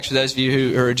For those of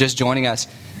you who are just joining us,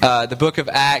 the book of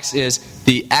Acts is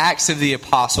the Acts of the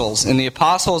Apostles. And the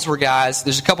Apostles were guys,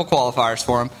 there's a couple qualifiers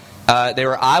for them. They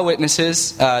were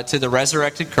eyewitnesses to the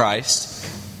resurrected Christ.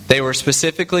 They were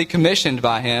specifically commissioned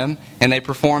by him, and they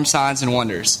performed signs and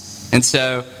wonders. And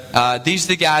so these are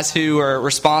the guys who are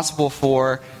responsible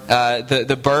for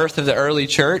the birth of the early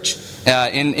church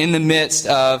in the midst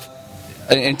of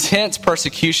intense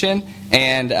persecution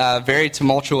and very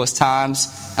tumultuous times,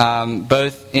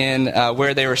 both in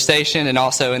where they were stationed and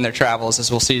also in their travels,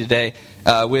 as we'll see today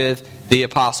with the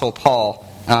Apostle Paul.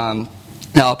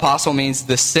 Now, apostle means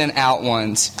the sent out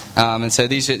ones, and so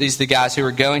these are the guys who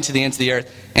were going to the ends of the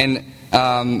earth. And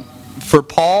for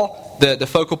Paul, the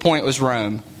focal point was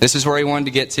Rome. This is where he wanted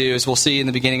to get to. As we'll see in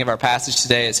the beginning of our passage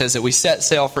today, it says that we set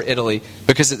sail for Italy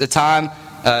because at the time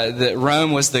that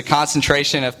Rome was the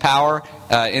concentration of power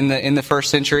in the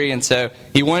first century, and so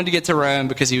he wanted to get to Rome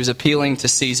because he was appealing to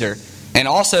Caesar. And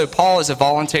also, Paul is a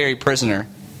voluntary prisoner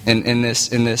in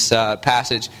this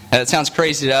passage. It sounds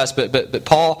crazy to us, but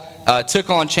Paul took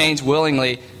on chains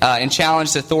willingly and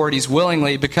challenged authorities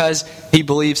willingly because he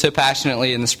believed so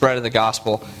passionately in the spread of the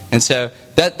gospel. And so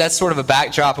that's sort of a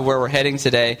backdrop of where we're heading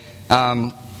today.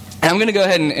 And I'm going to go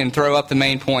ahead and throw up the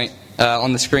main point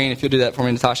on the screen, if you'll do that for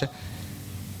me, Natasha.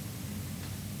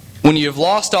 When you've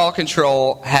lost all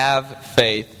control, have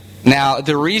faith. Now,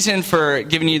 the reason for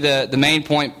giving you the main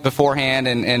point beforehand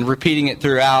and repeating it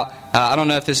throughout, I don't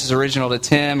know if this is original to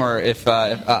Tim or if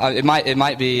it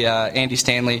might be Andy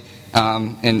Stanley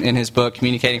in his book,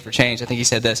 Communicating for Change. I think he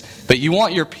said this. But you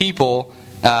want your people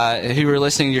who are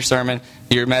listening to your sermon,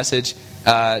 your message,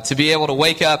 to be able to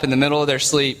wake up in the middle of their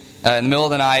sleep, in the middle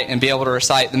of the night, and be able to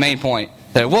recite the main point.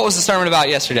 So what was the sermon about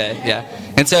yesterday? Yeah.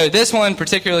 And so this one,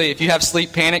 particularly if you have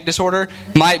sleep panic disorder,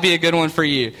 might be a good one for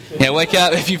you. Wake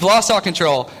up. If you've lost all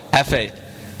control, have faith.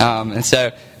 And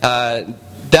so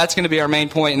that's going to be our main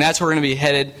point, and that's where we're going to be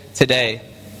headed today.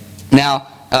 Now,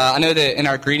 I know that in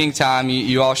our greeting time,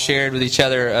 you all shared with each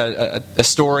other a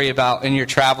story about in your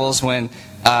travels when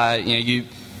you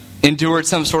endured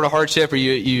some sort of hardship or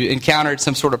you encountered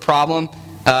some sort of problem.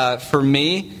 For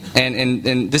me,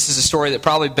 and this is a story that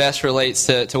probably best relates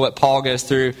to what Paul goes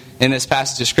through in this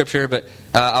passage of Scripture, but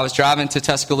I was driving to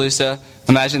Tuscaloosa,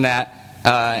 imagine that,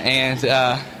 and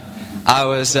I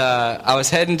was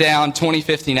heading down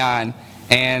 2059,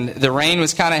 and the rain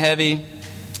was kind of heavy,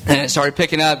 and it started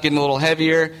picking up, getting a little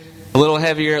heavier, and all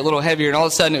of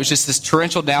a sudden it was just this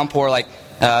torrential downpour like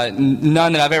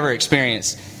none that I've ever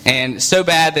experienced. And so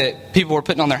bad that people were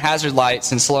putting on their hazard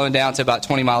lights and slowing down to about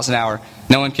 20 miles an hour.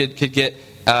 No one could get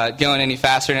going any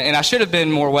faster. And I should have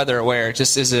been more weather aware,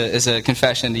 just as a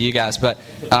confession to you guys. But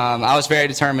I was very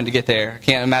determined to get there. I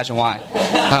can't imagine why.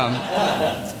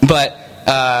 But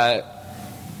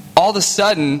all of a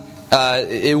sudden,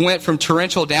 it went from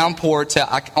torrential downpour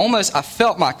to I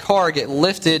felt my car get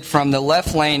lifted from the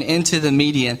left lane into the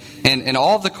median. And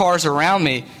all of the cars around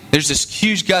me, there's this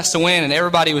huge gust of wind, and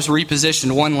everybody was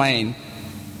repositioned one lane.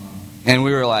 And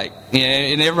we were like,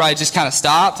 and everybody just kind of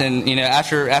stopped. And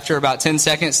after about 10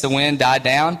 seconds, the wind died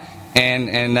down,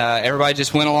 and everybody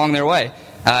just went along their way.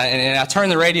 And I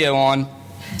turned the radio on,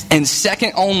 and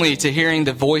second only to hearing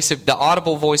the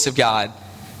audible voice of God.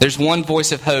 There's one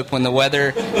voice of hope when the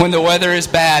weather is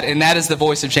bad, and that is the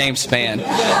voice of James Spann.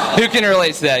 Who can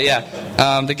relate to that?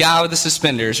 Yeah, the guy with the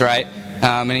suspenders, right?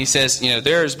 And he says,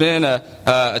 there has been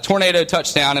a tornado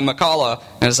touchdown in McCalla.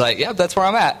 And it's like, yep, that's where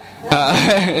I'm at.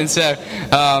 And so,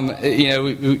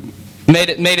 we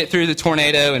made it through the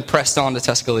tornado and pressed on to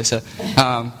Tuscaloosa.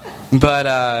 But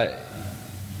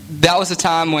that was a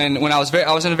time when I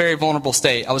was in a very vulnerable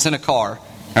state. I was in a car,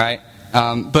 right?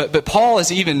 But Paul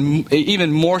is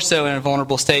even more so in a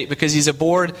vulnerable state because he's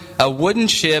aboard a wooden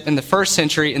ship in the first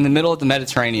century in the middle of the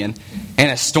Mediterranean,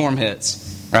 and a storm hits.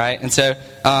 Right, and so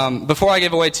before I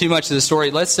give away too much of the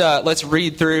story, let's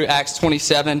read through Acts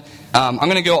 27. I'm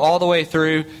going to go all the way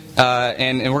through,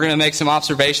 and we're going to make some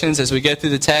observations as we go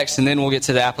through the text, and then we'll get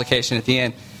to the application at the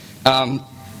end.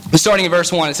 Starting in verse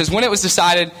 1, it says, "When it was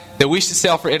decided that we should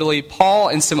sail for Italy, Paul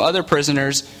and some other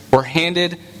prisoners were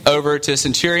handed over to a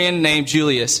centurion named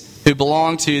Julius, who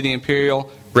belonged to the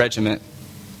imperial regiment.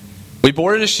 We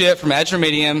boarded a ship from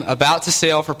Adramyttium, about to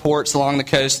sail for ports along the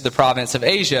coast of the province of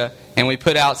Asia, and we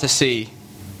put out to sea.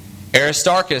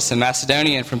 Aristarchus, a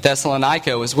Macedonian from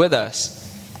Thessalonica, was with us.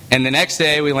 And the next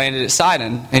day we landed at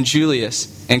Sidon, and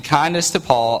Julius, in kindness to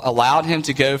Paul, allowed him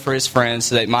to go for his friends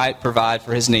so they might provide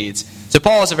for his needs." So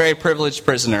Paul is a very privileged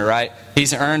prisoner, right?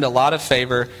 He's earned a lot of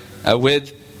favor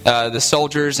with the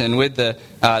soldiers and with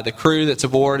the crew that's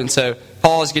aboard, and so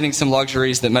Paul is getting some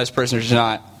luxuries that most prisoners do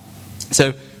not.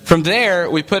 So from there,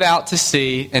 we put out to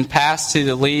sea and passed to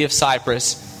the lee of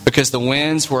Cyprus because the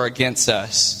winds were against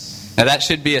us. Now that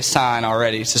should be a sign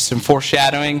already. It's just some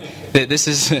foreshadowing that this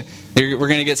is we're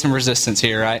going to get some resistance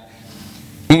here, right?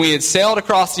 When we had sailed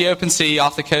across the open sea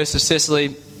off the coast of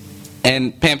Sicily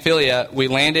and Pamphylia, we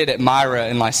landed at Myra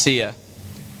in Lycia.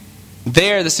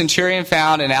 There, the centurion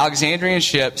found an Alexandrian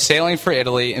ship sailing for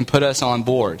Italy and put us on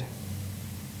board.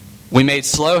 We made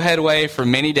slow headway for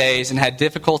many days and had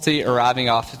difficulty arriving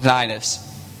off Cnidus.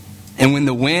 And when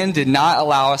the wind did not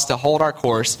allow us to hold our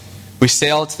course, we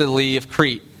sailed to the lee of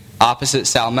Crete, opposite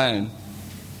Salmone.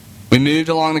 We moved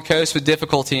along the coast with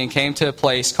difficulty and came to a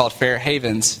place called Fair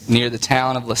Havens, near the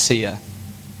town of Lasea.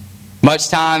 Much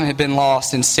time had been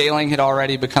lost, and sailing had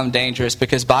already become dangerous,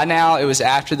 because by now it was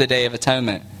after the Day of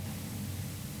Atonement.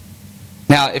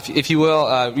 Now, if you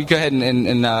will, you go ahead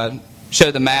and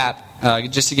show the map,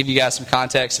 just to give you guys some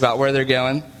context about where they're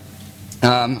going.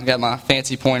 I've got my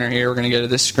fancy pointer here. We're going to go to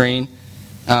this screen.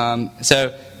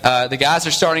 The guys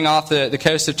are starting off the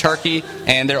coast of Turkey,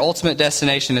 and their ultimate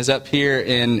destination is up here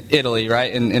in Italy,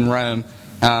 right, in Rome.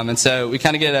 And so we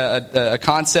kind of get a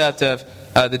concept of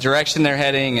the direction they're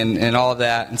heading and all of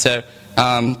that. And so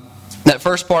that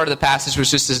first part of the passage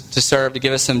was just to serve to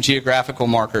give us some geographical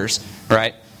markers,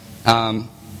 right?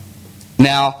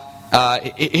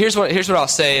 Here's what I'll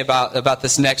say about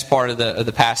this next part of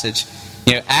the passage.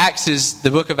 You know, the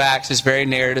book of Acts is very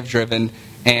narrative driven,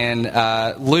 and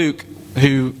Luke,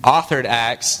 who authored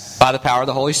Acts by the power of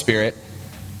the Holy Spirit,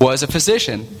 was a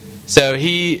physician. So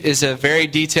he is a very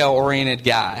detail-oriented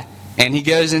guy. And he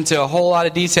goes into a whole lot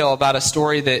of detail about a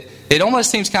story that it almost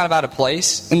seems kind of out of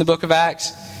place in the book of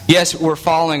Acts. Yes, we're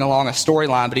following along a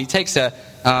storyline, but he takes a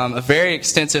very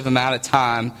extensive amount of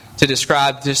time to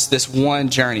describe just this one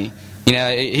journey. You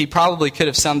know, he probably could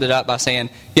have summed it up by saying,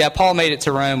 yeah, Paul made it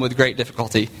to Rome with great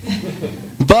difficulty.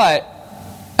 But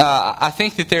I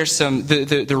think that there's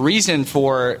the reason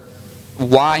for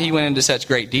why he went into such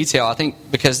great detail, I think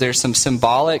because there's some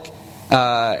symbolic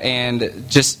and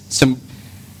just some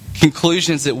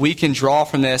conclusions that we can draw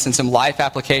from this, and some life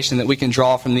application that we can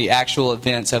draw from the actual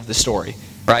events of the story,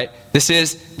 right? This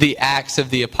is the Acts of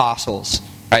the Apostles,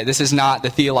 right? This is not the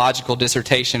theological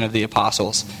dissertation of the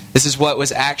apostles. This is what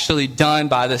was actually done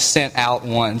by the sent out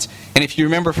ones. And if you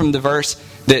remember from the verse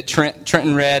that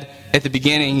Trenton read at the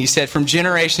beginning, he said, from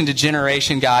generation to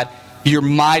generation, God, your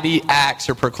mighty acts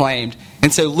are proclaimed.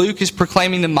 And so Luke is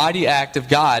proclaiming the mighty act of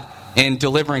God in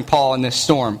delivering Paul in this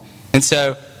storm. And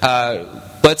so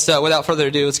let's without further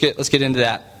ado, let's get into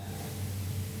that.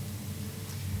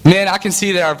 Men, I can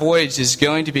see that our voyage is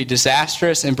going to be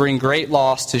disastrous and bring great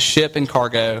loss to ship and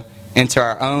cargo, and to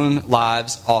our own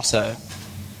lives also.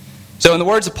 So in the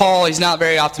words of Paul, he's not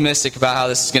very optimistic about how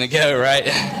this is going to go, right?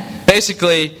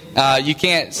 Basically, you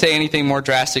can't say anything more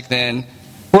drastic than,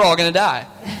 we're all going to die.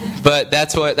 But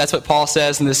that's what Paul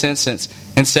says in this instance.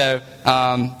 And so,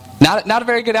 not a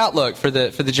very good outlook for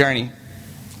the journey.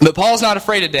 But Paul's not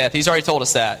afraid of death. He's already told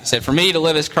us that. He said, for me to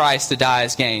live is Christ, to die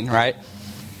is gain, right?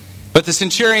 But the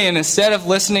centurion, instead of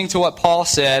listening to what Paul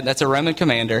said, that's a Roman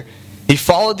commander, he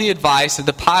followed the advice of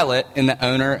the pilot and the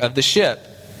owner of the ship.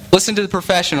 Listen to the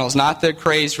professionals, not the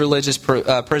crazed religious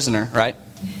prisoner, right?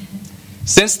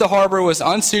 Since the harbor was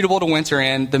unsuitable to winter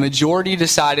in, the majority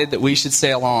decided that we should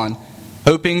sail on,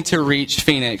 hoping to reach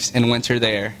Phoenix and winter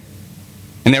there.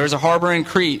 And there was a harbor in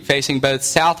Crete facing both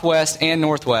southwest and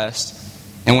northwest.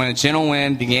 And when a gentle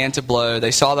wind began to blow,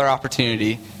 they saw their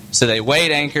opportunity. So they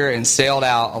weighed anchor and sailed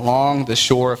out along the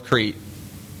shore of Crete.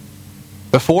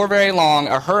 Before very long,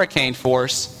 a hurricane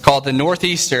force called the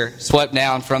Northeaster swept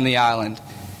down from the island.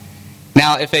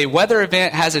 Now, if a weather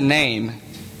event has a name,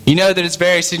 you know that it's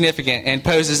very significant and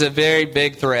poses a very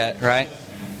big threat, right?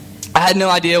 I had no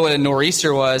idea what a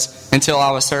nor'easter was until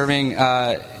I was serving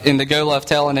in the Go Love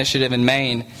Tell initiative in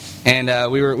Maine.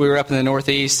 And we were up in the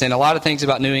Northeast, and a lot of things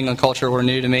about New England culture were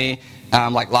new to me.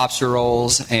 Like lobster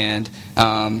rolls and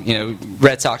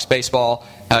Red Sox baseball.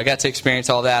 I got to experience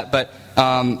all that. But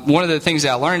one of the things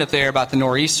that I learned up there about the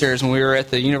nor'easters when we were at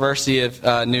the University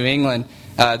of New England,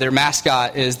 their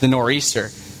mascot is the nor'easter.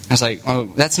 I was like, oh,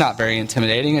 that's not very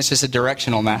intimidating. It's just a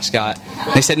directional mascot.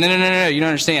 They said, no, you don't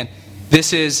understand.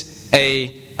 This is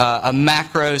a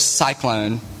macro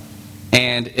cyclone.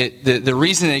 And the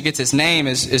reason that it gets its name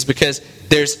is because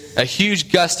there's a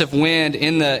huge gust of wind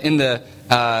in the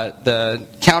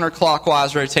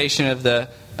counterclockwise rotation of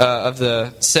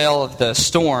the sail of the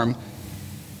storm.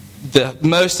 The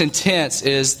most intense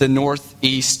is the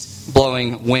northeast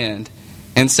blowing wind.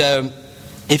 And so,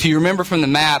 if you remember from the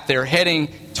map, they're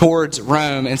heading towards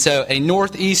Rome, and so a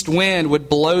northeast wind would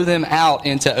blow them out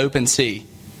into open sea,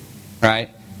 right?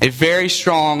 a very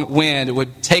strong wind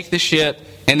would take the ship,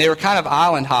 and they were kind of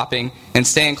island hopping and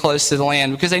staying close to the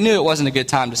land because they knew it wasn't a good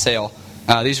time to sail.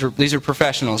 These are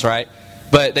professionals, right?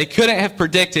 But they couldn't have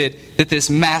predicted that this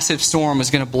massive storm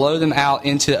was going to blow them out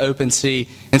into the open sea.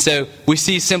 And so we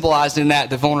see symbolized in that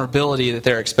the vulnerability that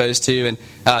they're exposed to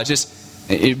and just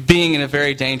being in a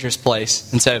very dangerous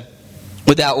place. And so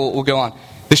with that, we'll go on.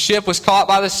 The ship was caught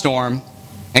by the storm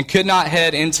and could not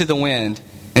head into the wind.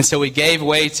 And so we gave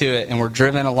way to it and were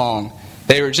driven along.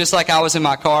 They were just like I was in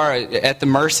my car at the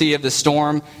mercy of the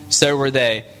storm, so were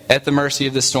they at the mercy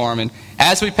of the storm. And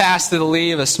as we passed to the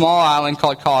lee of a small island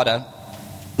called Cauda,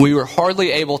 we were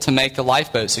hardly able to make the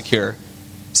lifeboat secure.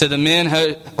 So the men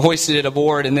hoisted it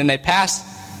aboard, and then they passed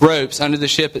ropes under the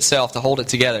ship itself to hold it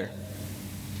together.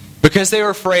 Because they were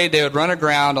afraid they would run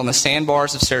aground on the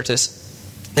sandbars of Syrtis,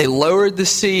 they lowered the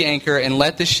sea anchor and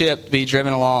let the ship be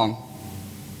driven along.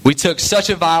 We took such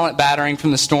a violent battering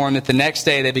from the storm that the next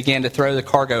day they began to throw the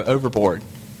cargo overboard.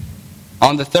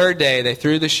 On the third day, they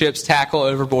threw the ship's tackle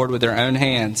overboard with their own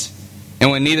hands. And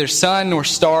when neither sun nor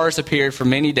stars appeared for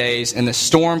many days, and the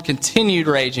storm continued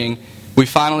raging, we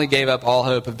finally gave up all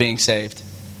hope of being saved.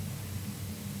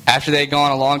 After they had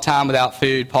gone a long time without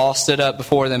food, Paul stood up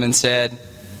before them and said,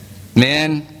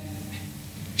 "Men,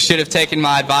 should have taken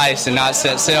my advice and not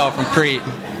set sail from Crete."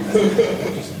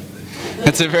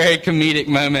 It's a very comedic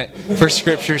moment for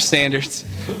Scripture standards.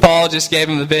 Paul just gave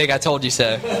him the big "I told you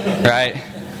so," right?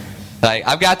 Like,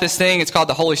 I've got this thing, it's called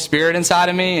the Holy Spirit inside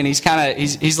of me, and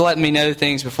he's letting me know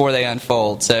things before they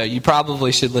unfold. So you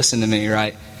probably should listen to me,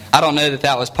 right? I don't know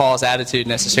that was Paul's attitude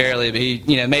necessarily, but he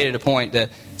made it a point to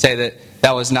say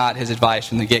that was not his advice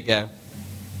from the get-go.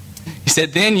 He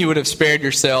said, "Then you would have spared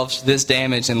yourselves this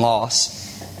damage and loss."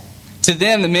 To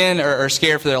them, the men are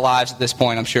scared for their lives at this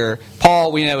point, I'm sure.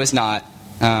 Paul, we know, is not.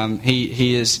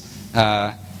 He is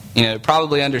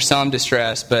probably under some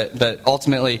distress, but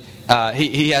ultimately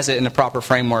he has it in a proper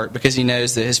framework because he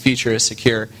knows that his future is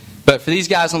secure. But for these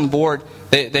guys on the board,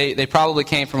 they probably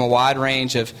came from a wide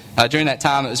range of, during that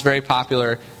time it was very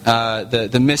popular,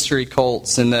 the mystery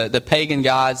cults and the pagan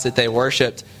gods that they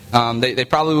worshipped. They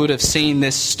probably would have seen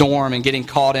this storm and getting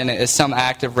caught in it as some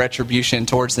act of retribution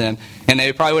towards them. And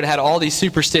they probably would have had all these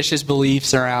superstitious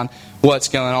beliefs around what's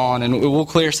going on. And we'll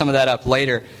clear some of that up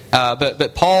later.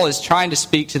 But Paul is trying to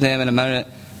speak to them in a moment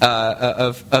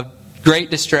of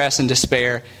great distress and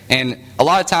despair. And a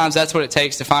lot of times that's what it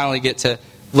takes to finally get to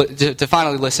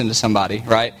finally listen to somebody,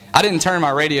 right? I didn't turn my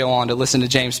radio on to listen to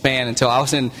James Spann until I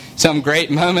was in some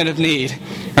great moment of need,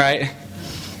 right?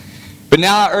 But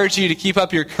now I urge you to keep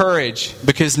up your courage,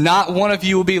 because not one of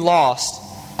you will be lost.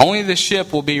 Only the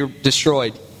ship will be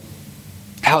destroyed.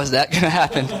 How is that going to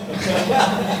happen?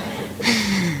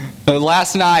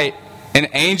 Last night, an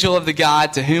angel of the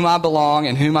God to whom I belong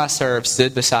and whom I serve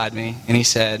stood beside me, and he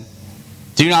said,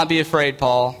 "Do not be afraid,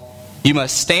 Paul. You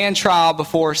must stand trial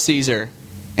before Caesar,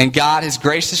 and God has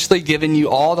graciously given you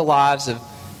the lives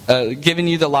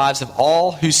of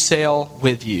all who sail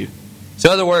with you." So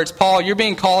in other words, Paul, you're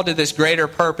being called to this greater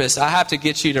purpose. I have to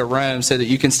get you to Rome so that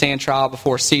you can stand trial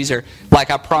before Caesar like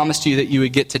I promised you that you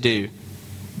would get to do.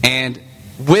 And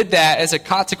with that, as a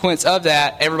consequence of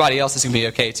that, everybody else is going to be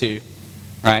okay too.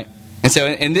 Right? And so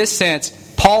in this sense,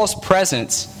 Paul's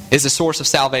presence is a source of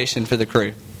salvation for the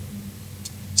crew.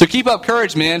 So keep up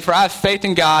courage, men, for I have faith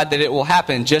in God that it will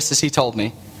happen just as he told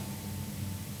me.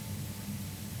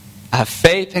 I have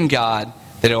faith in God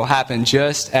that it will happen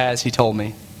just as he told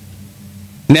me.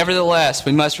 Nevertheless,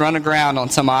 we must run aground on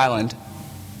some island.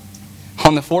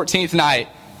 On the 14th night,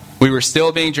 we were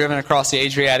still being driven across the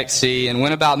Adriatic Sea, and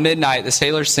when about midnight, the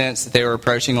sailors sensed that they were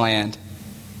approaching land.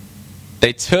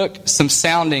 They took some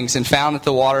soundings and found that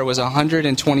the water was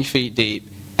 120 feet deep,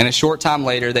 and a short time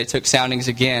later, they took soundings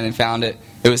again and found it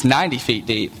was 90 feet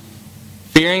deep.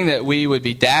 Fearing that we would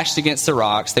be dashed against the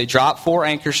rocks, they dropped 4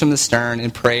 anchors from the stern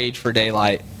and prayed for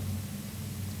daylight.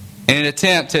 In an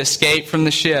attempt to escape from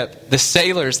the ship, the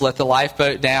sailors let the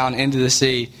lifeboat down into the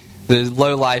sea. The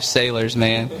low-life sailors,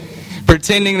 man.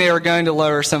 Pretending they were going to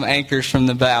lower some anchors from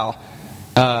the bow.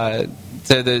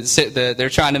 So they're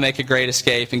trying to make a great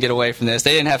escape and get away from this.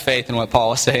 They didn't have faith in what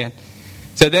Paul was saying.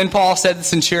 So then Paul said to the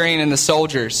centurion and the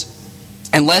soldiers,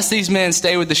 "Unless these men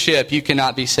stay with the ship, you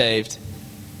cannot be saved."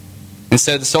 And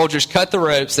so the soldiers cut the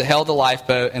ropes that held the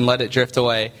lifeboat and let it drift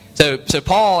away. So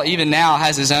Paul even now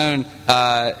has his own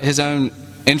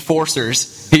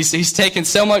enforcers. He's taken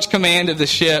so much command of the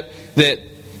ship that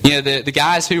the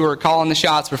guys who were calling the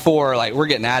shots before are like, "We're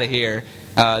getting out of here.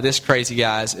 This crazy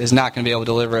guy is not going to be able to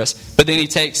deliver us." But then he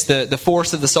takes the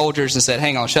force of the soldiers and said,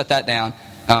 "Hang on, shut that down.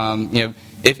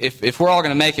 If we're all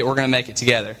going to make it, we're going to make it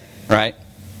together, right?"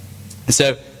 And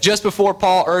so just before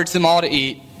Paul urged them all to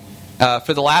eat,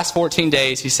 for the last 14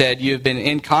 days, he said, "You have been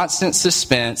in constant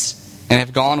suspense and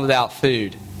have gone without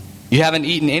food. You haven't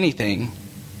eaten anything."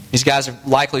 These guys are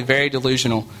likely very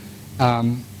delusional.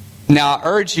 Now I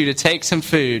urge you to take some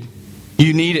food.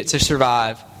 You need it to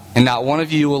survive, and not one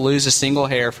of you will lose a single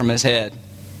hair from his head.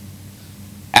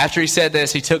 After he said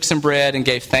this, he took some bread and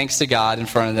gave thanks to God in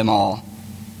front of them all.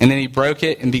 And then he broke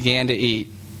it and began to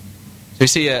eat. So we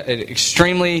see an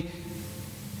extremely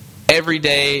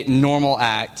everyday, normal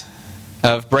act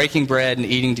of breaking bread and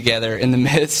eating together in the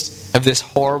midst of this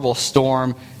horrible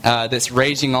storm that's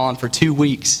raging on for 2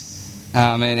 weeks.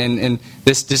 And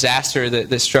this disaster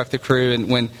that struck the crew, and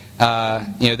when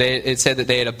it said that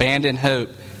they had abandoned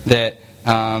hope, that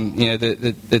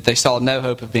that they saw no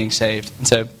hope of being saved. And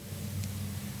so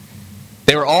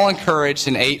they were all encouraged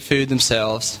and ate food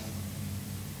themselves.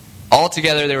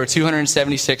 Altogether, there were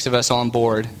 276 of us on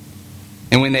board.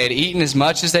 And when they had eaten as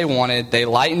much as they wanted, they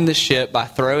lightened the ship by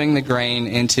throwing the grain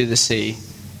into the sea.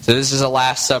 So this is a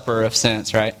Last Supper of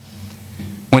sense, right?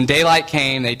 When daylight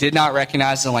came, they did not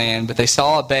recognize the land, but they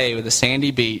saw a bay with a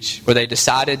sandy beach where they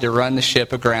decided to run the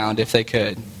ship aground if they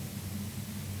could.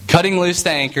 Cutting loose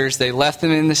the anchors, they left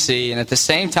them in the sea and at the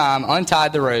same time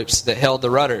untied the ropes that held the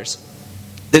rudders.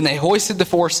 Then they hoisted the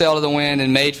foresail to the wind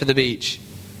and made for the beach.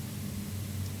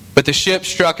 But the ship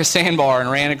struck a sandbar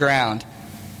and ran aground.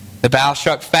 The bow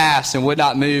struck fast and would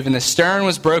not move, and the stern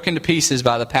was broken to pieces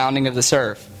by the pounding of the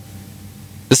surf.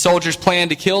 The soldiers planned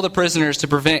to kill the prisoners to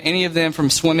prevent any of them from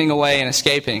swimming away and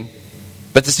escaping.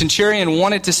 But the centurion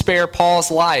wanted to spare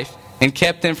Paul's life and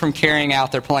kept them from carrying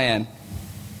out their plan.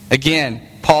 Again,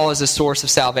 Paul is a source of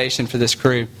salvation for this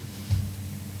crew.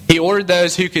 He ordered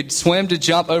those who could swim to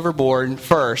jump overboard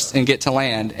first and get to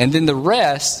land, and then the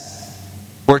rest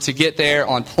were to get there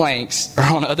on planks or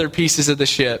on other pieces of the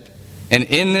ship. And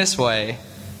in this way,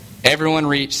 everyone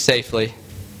reached safely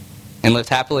and lived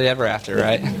happily ever after,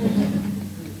 right?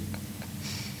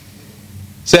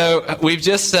 So we've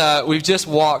just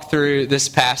walked through this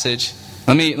passage.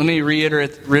 Let me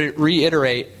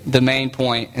reiterate the main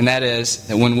point, and that is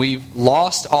that when we've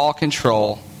lost all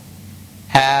control,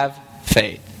 have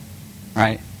faith.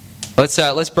 Right?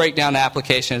 Let's break down the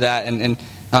application of that and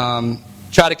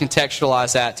try to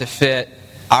contextualize that to fit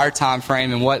our time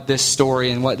frame and what this story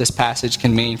and what this passage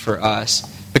can mean for us.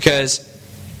 Because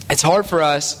it's hard for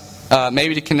us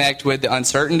maybe to connect with the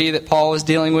uncertainty that Paul was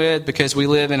dealing with, because we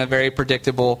live in a very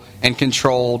predictable and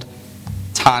controlled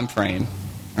time frame.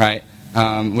 Right?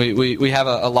 We have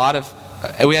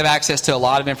we have access to a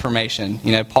lot of information.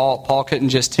 Paul couldn't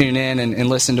just tune in and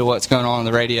listen to what's going on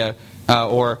the radio.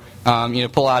 Or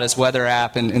pull out his weather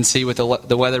app and see what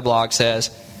the weather blog says.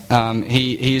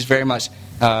 He's very much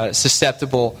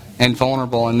susceptible and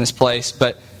vulnerable in this place.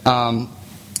 But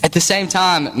at the same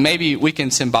time, maybe we can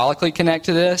symbolically connect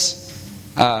to this,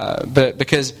 but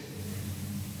because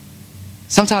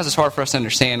sometimes it's hard for us to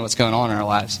understand what's going on in our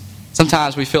lives.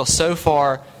 Sometimes we feel so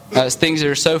far, things that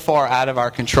are so far out of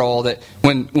our control that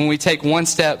when we take one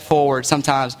step forward,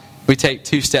 sometimes we take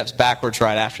 2 steps backwards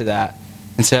right after that.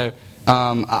 And so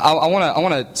I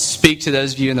want to speak to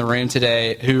those of you in the room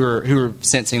today who are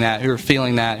sensing that, who are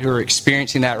feeling that, who are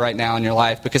experiencing that right now in your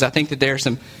life, because I think that there are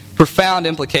some profound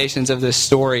implications of this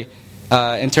story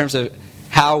in terms of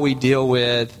how we deal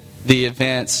with the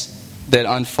events that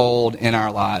unfold in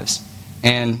our lives.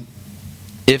 And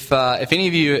if any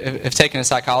of you have taken a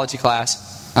psychology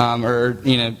class, or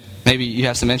maybe you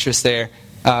have some interest there,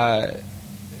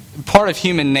 part of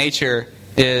human nature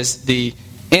is the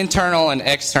internal and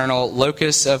external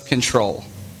locus of control,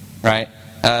 right?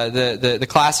 The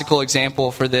classical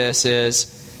example for this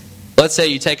is, let's say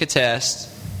you take a test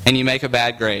and you make a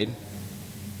bad grade.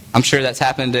 I'm sure that's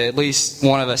happened to at least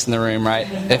one of us in the room, right?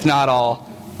 If not all.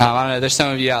 I don't know, there's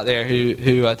some of you out there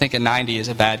who think a 90 is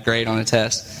a bad grade on a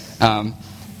test.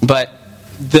 But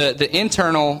the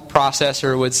internal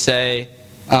processor would say,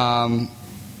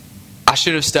 I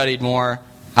should have studied more.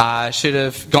 I should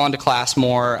have gone to class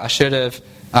more. I should have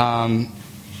done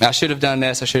this. I should have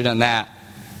done that.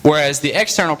 Whereas the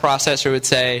external processor would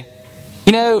say,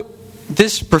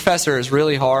 this professor is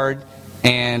really hard,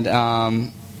 and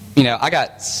I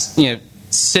got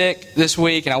sick this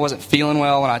week, and I wasn't feeling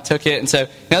well when I took it. And so,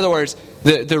 in other words,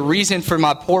 the reason for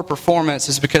my poor performance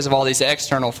is because of all these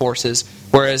external forces.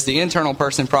 Whereas the internal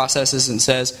person processes and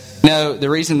says, no, the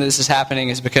reason this is happening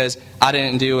is because I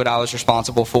didn't do what I was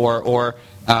responsible for, or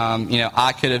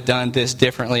I could have done this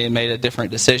differently and made a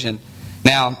different decision.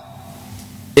 Now,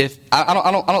 if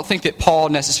I don't think that Paul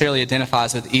necessarily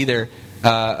identifies with either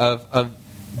of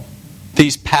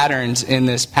these patterns in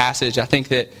this passage. I think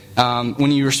that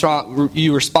when you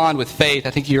respond with faith,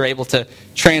 I think you're able to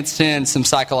transcend some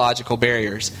psychological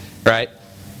barriers, right?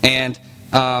 And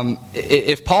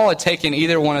if Paul had taken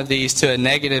either one of these to a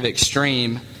negative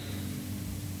extreme,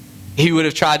 he would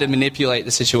have tried to manipulate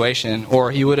the situation, or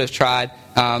he would have tried,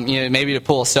 maybe to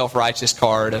pull a self-righteous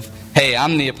card of, "Hey,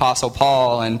 I'm the Apostle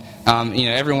Paul, and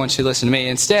everyone should listen to me."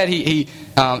 Instead,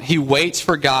 he waits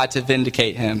for God to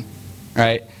vindicate him,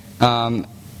 right? And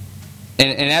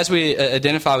as we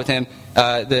identify with him,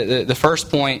 the first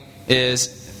point is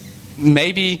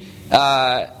maybe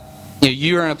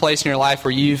you are in a place in your life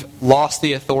where you've lost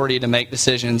the authority to make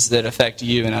decisions that affect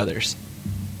you and others.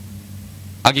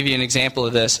 I'll give you an example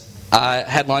of this. I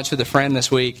had lunch with a friend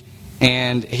this week,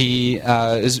 and he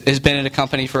has been in a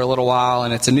company for a little while,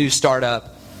 and it's a new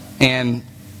startup. And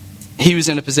he was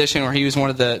in a position where he was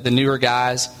one of the newer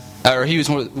guys, or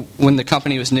when the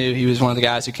company was new, he was one of the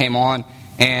guys who came on,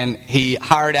 and he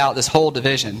hired out this whole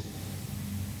division.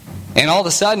 And all of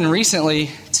a sudden, recently,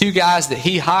 2 guys that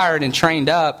he hired and trained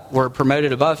up were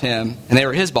promoted above him, and they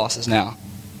were his bosses now.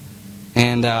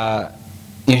 And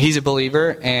he's a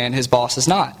believer, and his boss is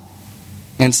not.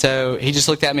 And so he just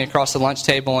looked at me across the lunch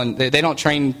table, and they don't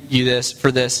train you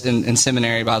for this in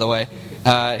seminary, by the way.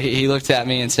 He looked at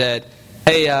me and said,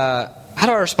 "Hey, how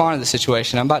do I respond to the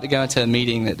situation? I'm about to go into a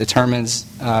meeting that determines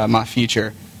my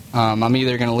future. I'm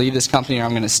either going to leave this company or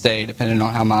I'm going to stay, depending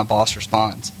on how my boss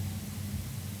responds."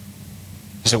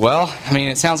 I said, "Well,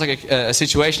 it sounds like a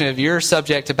situation of you're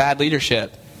subject to bad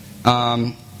leadership."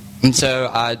 And so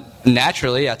I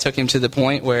took him to the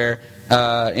point where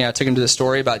I took him to the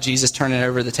story about Jesus turning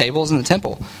over the tables in the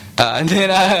temple. And then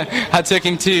I took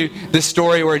him to the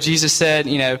story where Jesus said,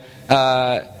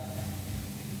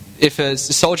 if a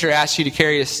soldier asks you to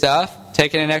carry his stuff,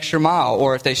 take it an extra mile.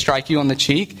 Or if they strike you on the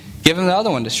cheek, give them the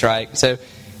other one to strike. So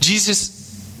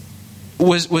Jesus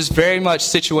was very much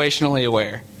situationally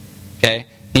aware. Okay,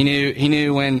 he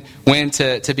knew when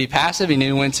to be passive. He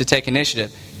knew when to take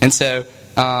initiative. And so,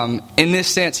 in this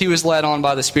sense, he was led on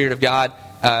by the Spirit of God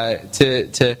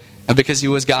because he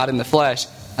was God in the flesh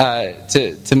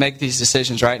to make these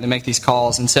decisions, right, and to make these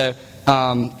calls. And so,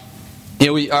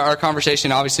 our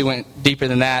conversation obviously went deeper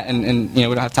than that, and we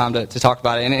don't have time to talk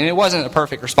about it. And it wasn't a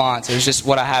perfect response. It was just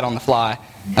what I had on the fly,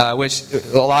 which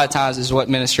a lot of times is what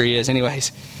ministry is,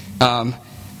 anyways.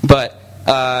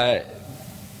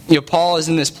 Paul is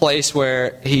in this place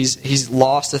where he's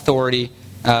lost authority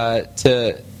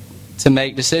to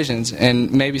make decisions,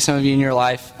 and maybe some of you in your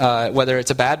life, whether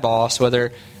it's a bad boss,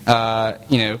 whether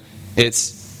it's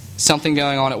something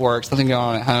going on at work, something going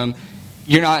on at home,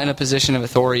 you're not in a position of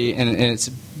authority, and it's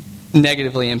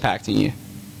negatively impacting you,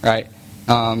 right?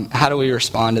 How do we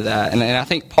respond to that? And I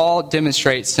think Paul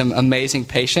demonstrates some amazing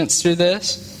patience through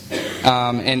this,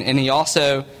 and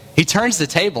he turns the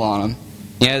table on them.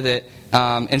 That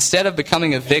instead of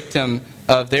becoming a victim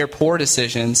of their poor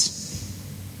decisions,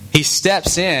 he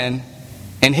steps in,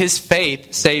 and his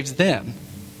faith saves them.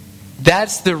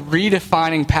 That's the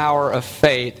redefining power of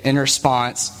faith in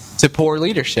response to poor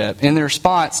leadership, in the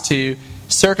response to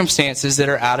circumstances that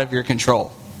are out of your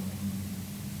control.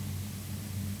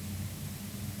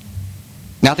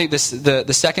 Now, I think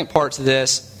the second part to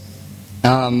this,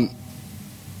 or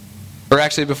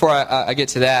actually before I get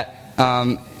to that,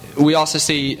 we also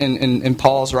see in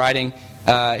Paul's writing,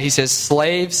 he says,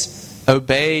 "Slaves,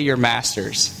 obey your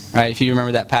masters." Right? If you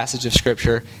remember that passage of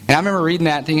Scripture. And I remember reading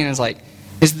that and thinking, it's like,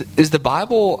 is the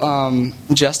Bible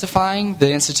justifying the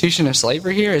institution of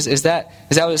slavery here? Is that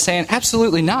what it's saying?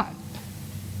 Absolutely not.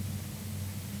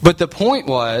 But the point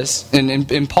was,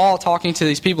 and Paul talking to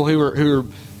these people who were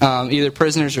either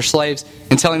prisoners or slaves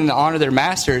and telling them to honor their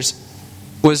masters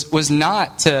was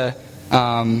not to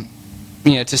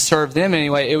to serve them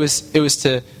anyway. It was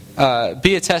to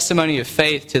be a testimony of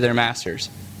faith to their masters,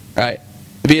 right?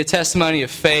 Be a testimony of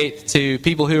faith to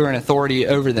people who are in authority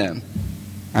over them,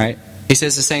 right? He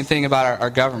says the same thing about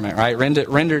our government, right?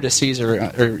 Render to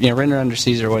Caesar, or render unto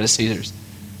Caesar what is Caesar's.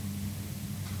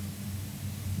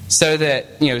 So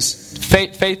that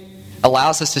faith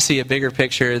allows us to see a bigger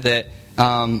picture that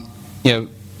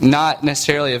not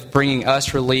necessarily of bringing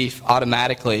us relief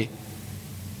automatically,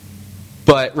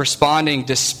 but responding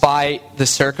despite the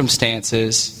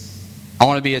circumstances. I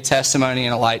want to be a testimony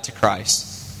and a light to Christ.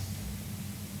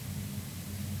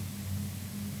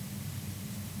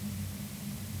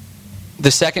 The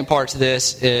second part to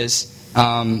this is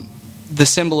the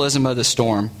symbolism of the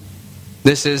storm.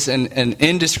 This is an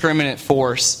indiscriminate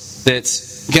force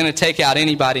that's going to take out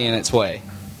anybody in its way,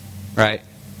 right?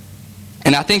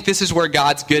 And I think this is where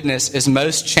God's goodness is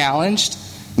most challenged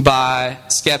by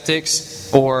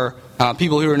skeptics or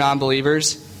people who are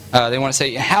non-believers, they want to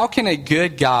say, how can a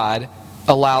good God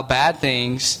allow bad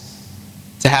things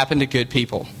to happen to good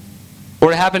people? Or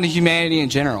to happen to humanity in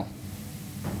general?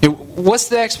 What's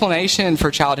the explanation for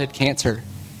childhood cancer?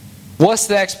 What's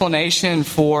the explanation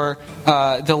for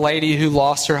the lady who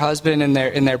lost her husband in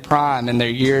their prime, and their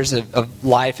years of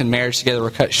life and marriage together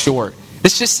were cut short?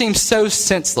 This just seems so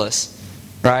senseless,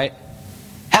 right?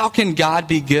 How can God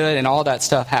be good and all that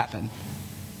stuff happen?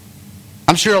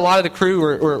 I'm sure a lot of the crew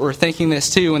were thinking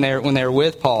this too when they were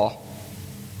with Paul.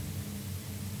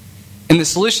 And the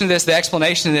solution to this, the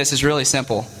explanation to this is really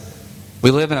simple. We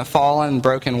live in a fallen,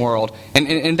 broken world.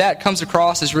 And that comes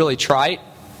across as really trite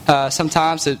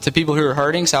sometimes to people who are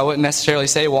hurting. So I wouldn't necessarily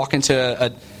say walk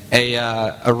into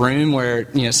a room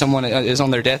where someone is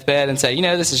on their deathbed and say,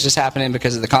 this is just happening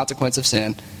because of the consequence of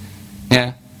sin.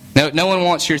 Yeah. No one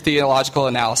wants your theological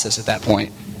analysis at that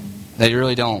point. They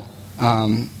really don't.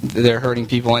 They're hurting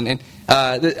people. And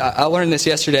I learned this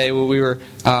yesterday. We were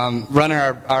running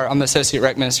I'm the associate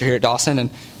rec minister here at Dawson, and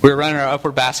we were running our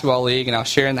upward basketball league, and I was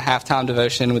sharing the halftime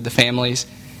devotion with the families,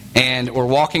 and we're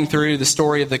walking through the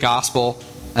story of the gospel,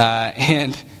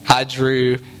 and I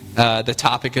drew the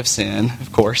topic of sin,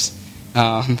 of course.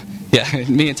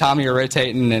 Me and Tommy are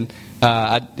rotating, and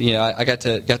I got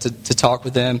to talk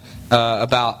with them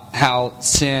about how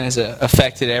sin has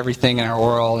affected everything in our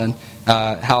world, and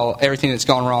how everything that's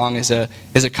gone wrong is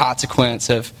a consequence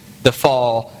of the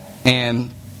fall.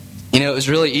 And it was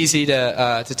really easy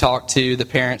to talk to the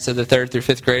parents of the 3rd through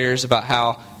 5th graders about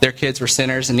how their kids were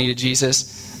sinners and needed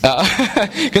Jesus.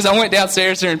 Because I went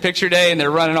downstairs during picture day and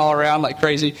they're running all around like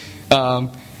crazy.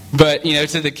 But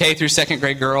to the K through 2nd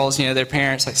grade girls, their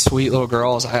parents, like sweet little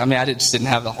girls. I just didn't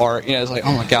have the heart. It was like,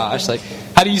 oh my gosh, like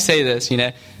how do you say this?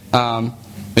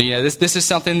 But this is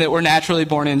something that we're naturally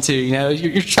born into.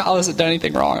 Your child hasn't done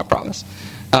anything wrong, I promise.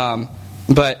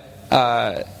 But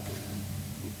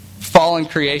fallen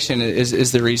creation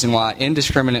is the reason why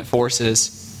indiscriminate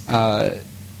forces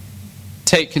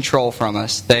take control from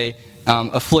us. They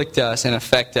afflict us and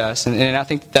affect us, and I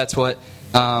think that's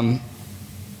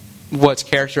what's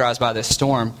characterized by this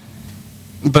storm.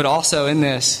 But also in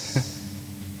this,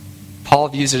 Paul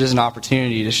views it as an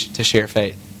opportunity to share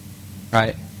faith,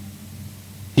 right?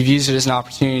 He views it as an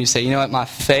opportunity to say, my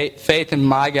faith in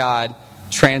my God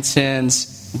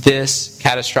transcends this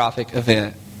catastrophic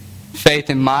event. Faith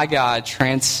in my God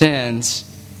transcends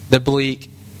the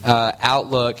bleak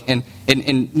outlook, and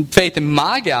faith in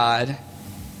my God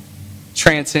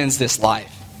transcends this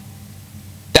life.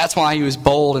 That's why he was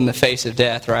bold in the face of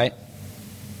death, right?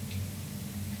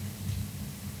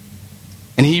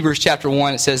 In Hebrews chapter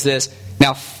 1, it says this,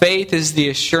 now faith is the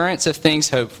assurance of things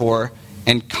hoped for,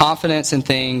 and confidence in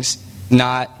things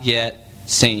not yet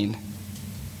seen.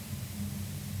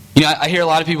 I hear a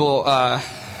lot of people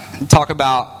talk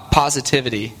about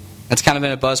positivity. That's kind of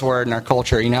been a buzzword in our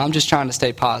culture. I'm just trying to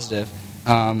stay positive.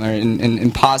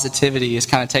 And positivity is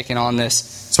kind of taking on this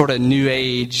sort of new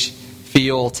age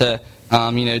feel to,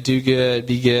 do good,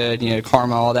 be good,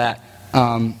 karma, all that.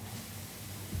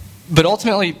 But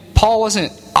ultimately, Paul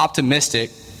wasn't optimistic.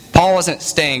 Paul wasn't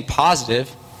staying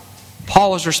positive.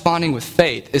 Paul was responding with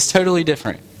faith. It's totally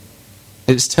different.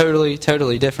 It's totally,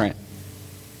 totally different.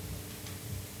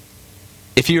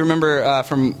 If you remember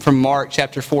from Mark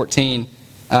chapter 14,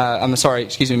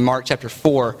 Mark chapter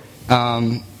 4,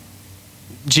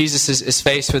 Jesus is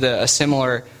faced with a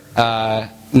similar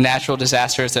natural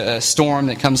disaster. It's a storm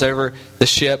that comes over the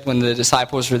ship when the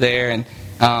disciples were there,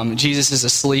 and Jesus is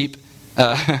asleep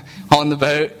on the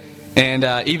boat,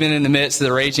 and even in the midst of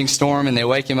the raging storm, and they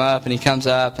wake him up, and he comes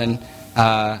up, and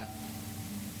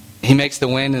he makes the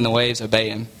wind and the waves obey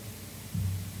him.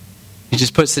 He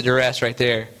just puts it to rest right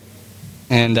there.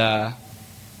 And the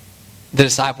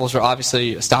disciples are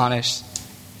obviously astonished.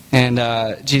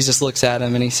 And Jesus looks at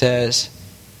him and he says,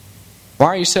 why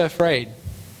are you so afraid?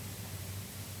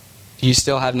 Do you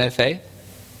still have no faith?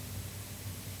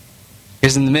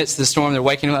 Because in the midst of the storm, they're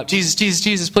waking him up. Jesus, Jesus,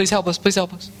 Jesus, please help us, please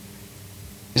help us.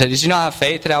 He said, did you not have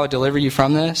faith that I would deliver you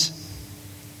from this?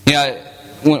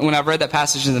 When I've read that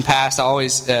passage in the past, I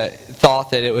always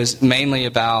thought that it was mainly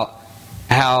about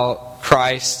how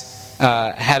Christ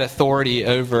had authority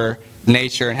over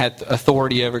nature and had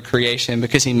authority over creation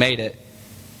because he made it.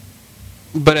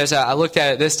 But as I looked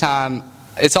at it this time,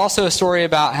 it's also a story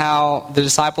about how the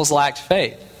disciples lacked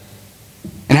faith.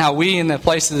 And how we, in the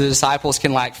place of the disciples,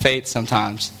 can lack faith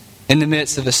sometimes. In the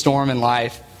midst of a storm in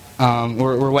life,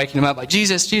 we're waking them up like,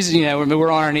 Jesus, Jesus,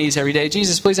 we're on our knees every day.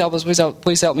 Jesus, please help us,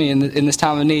 please help me in this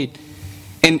time of need.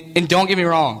 And don't get me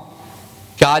wrong,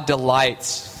 God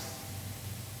delights,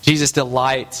 Jesus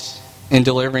delights in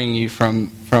delivering you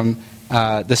from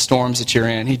the storms that you're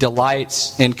in. He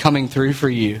delights in coming through for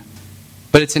you.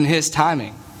 But it's in His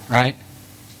timing, right?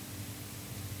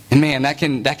 And man, that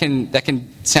can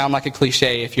sound like a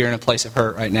cliche if you're in a place of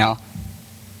hurt right now.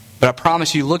 But I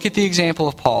promise you, look at the example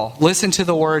of Paul. Listen to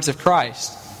the words of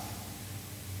Christ.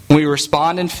 When we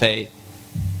respond in faith,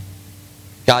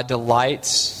 God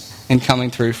delights in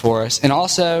coming through for us. And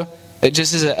also, it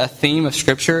just is a theme of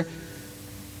Scripture.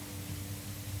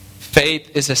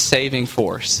 Faith is a saving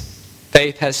force.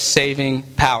 Faith has saving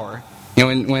power.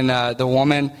 You know, when the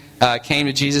woman came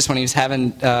to Jesus when He was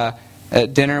having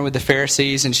dinner with the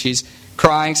Pharisees, and she's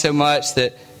crying so much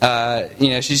that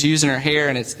she's using her hair,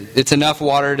 and it's enough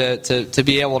water to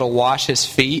be able to wash His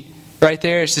feet right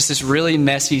there. It's just this really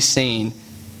messy scene.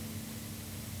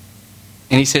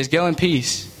 And He says, "Go in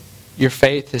peace. Your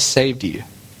faith has saved you."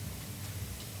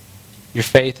 Your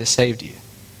faith has saved you.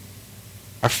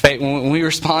 Our faith, when we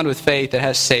respond with faith, it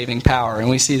has saving power, and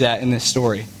we see that in this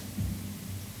story.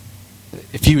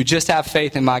 If you would just have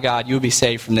faith in my God, you would be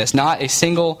saved from this. Not a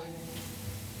single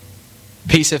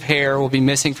piece of hair will be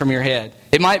missing from your head.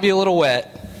 It might be a little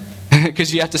wet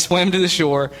because you have to swim to the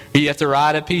shore, or you have to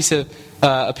ride a piece of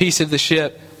the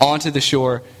ship onto the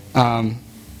shore,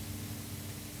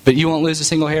 but you won't lose a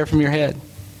single hair from your head.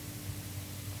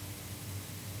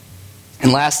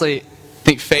 And lastly, I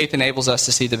think faith enables us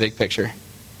to see the big picture.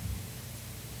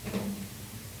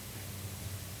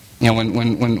 You know,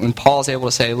 when Paul's able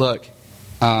to say, "Look,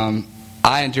 I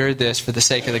endured this for the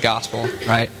sake of the gospel,"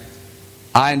 right?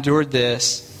 I endured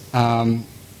this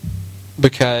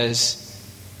because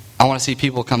I want to see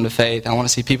people come to faith. I want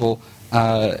to see people,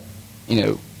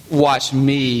 watch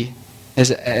me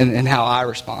and how I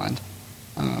respond.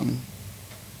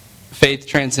 Faith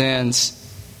transcends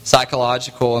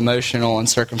psychological, emotional, and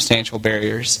circumstantial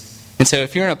barriers. And so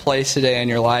if you're in a place today in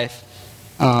your life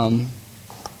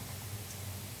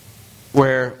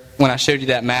where, when I showed you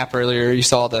that map earlier, you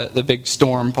saw the big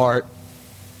storm part,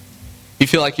 you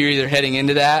feel like you're either heading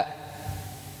into that,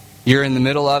 you're in the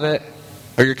middle of it,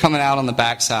 or you're coming out on the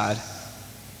backside.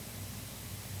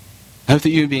 I hope that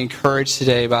you would be encouraged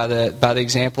today by the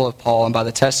example of Paul and by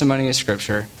the testimony of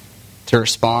Scripture to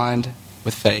respond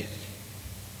with faith.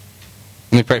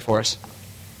 Let me pray for us.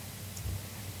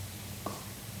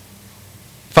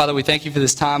 Father, we thank you for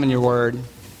this time in your word.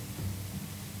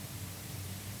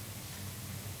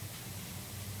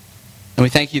 And we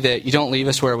thank you that you don't leave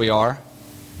us where we are,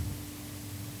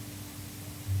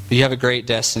 but you have a great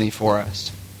destiny for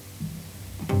us.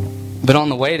 But on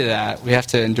the way to that, we have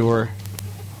to endure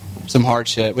some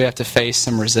hardship. We have to face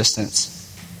some resistance.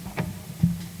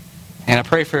 And I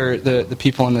pray for the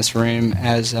people in this room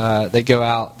as they go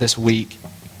out this week,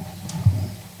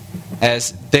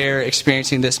 as they're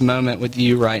experiencing this moment with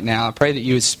you right now. I pray that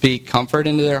you would speak comfort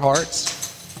into their hearts,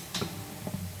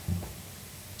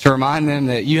 to remind them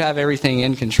that you have everything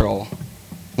in control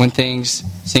when things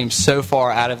seem so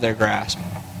far out of their grasp.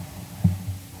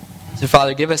 So,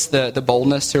 Father, give us the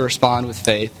boldness to respond with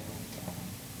faith.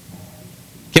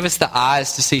 Give us the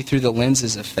eyes to see through the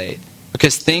lenses of faith,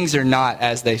 because things are not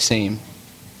as they seem.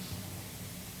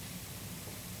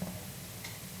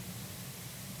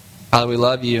 Father, we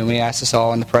love you, and we ask this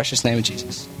all in the precious name of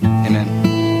Jesus. Amen.